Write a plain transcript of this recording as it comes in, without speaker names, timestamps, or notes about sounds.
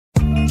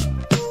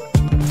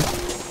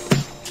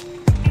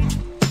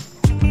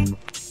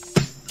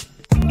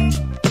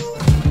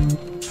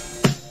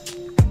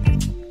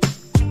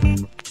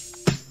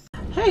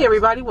Hey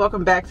everybody,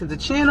 welcome back to the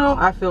channel.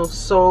 I feel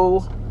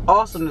so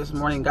awesome this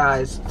morning,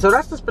 guys. So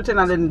let's just pretend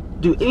I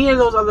didn't do any of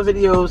those other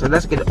videos and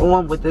let's get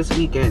on with this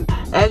weekend.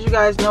 As you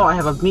guys know, I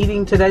have a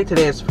meeting today.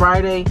 Today is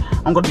Friday.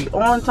 I'm going to be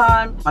on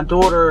time. My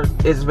daughter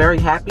is very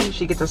happy.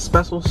 She gets a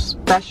special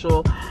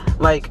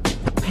like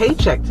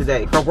paycheck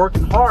today for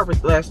working hard for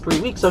the last 3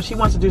 weeks. So she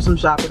wants to do some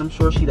shopping. I'm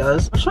sure she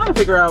does. I'm trying to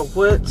figure out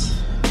what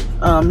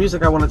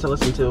music I wanted to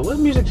listen to. What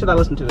music should I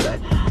listen to today?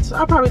 So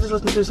I'll probably just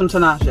listen to some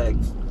Tinashe.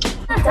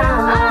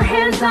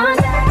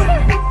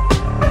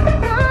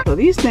 So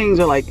these things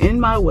are like in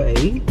my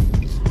way.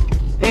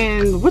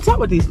 And what's up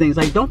with these things?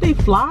 Like, don't they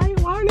fly?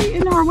 Why are they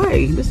in our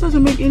way? This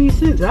doesn't make any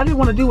sense. I didn't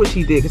want to do what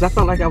she did because I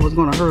felt like I was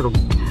going to hurt them.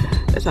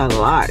 It's a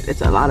lot.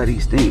 It's a lot of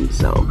these things.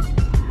 So,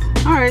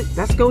 all right,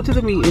 let's go to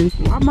the meeting.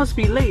 Well, I must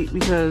be late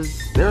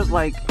because there's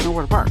like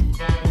nowhere to park.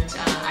 And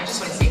I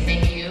just want to say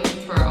thank you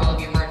for all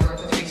of your hard work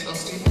with Freaksville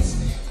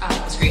students.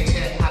 It's great to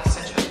have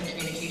such open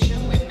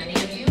communication with many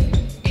of you.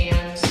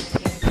 And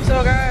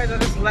so guys, I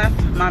just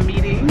left my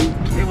meeting.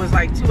 It was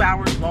like 2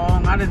 hours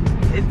long.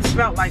 It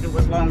felt like it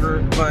was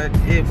longer, but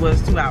it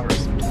was 2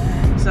 hours.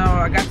 So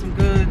I got some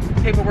good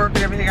paperwork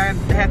and everything I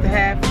had to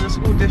have for the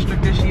school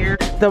district this year.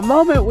 The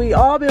moment we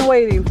all been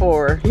waiting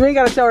for. You ain't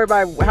got to tell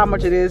everybody how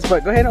much it is,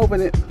 but go ahead and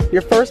open it.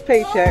 Your first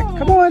paycheck.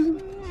 Come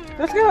on,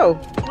 let's go.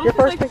 Your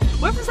first paycheck.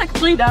 What if it's like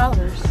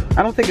 $3?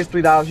 I don't think it's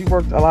 $3. You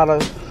worked a lot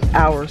of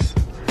hours.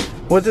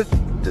 Was it?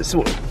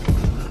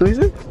 Let me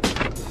see.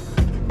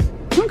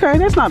 Okay,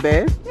 that's not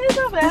bad. It's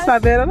not bad. That's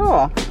not bad at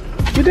all.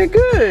 You did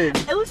good.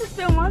 At least it's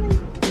still money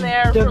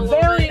there for a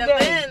little bit,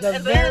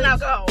 and then I'll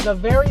go. The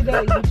very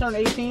day you turn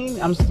 18,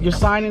 you're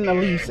signing the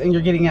lease and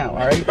you're getting out,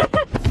 all right?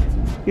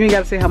 You ain't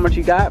got to say how much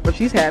you got, but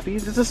she's happy.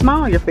 There's a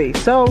smile on your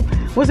face. So,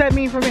 what's that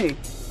mean for me?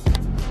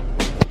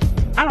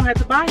 I don't have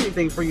to buy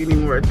anything for you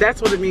anymore.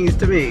 That's what it means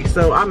to me.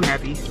 So, I'm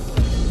happy.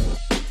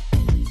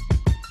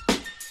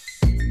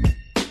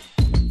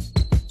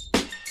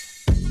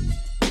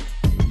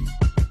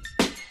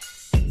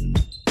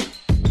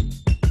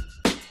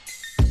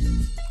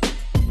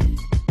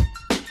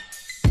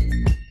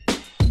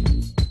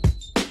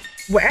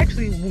 Well,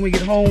 actually, when we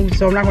get home,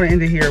 so I'm not going to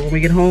end it here. When we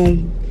get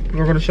home,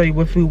 we're going to show you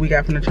what food we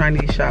got from the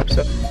Chinese shop.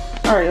 So,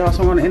 all right, y'all, so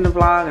I'm going to end the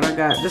vlog,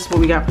 and this is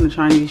what we got from the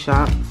Chinese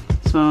shop.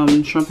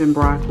 Some shrimp and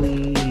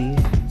broccoli,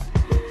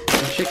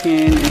 some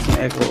chicken, and some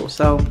egg rolls.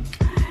 So,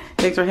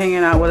 thanks for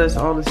hanging out with us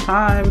all this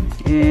time,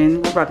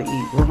 and we're about to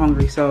eat. We're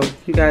hungry, so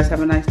you guys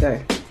have a nice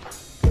day.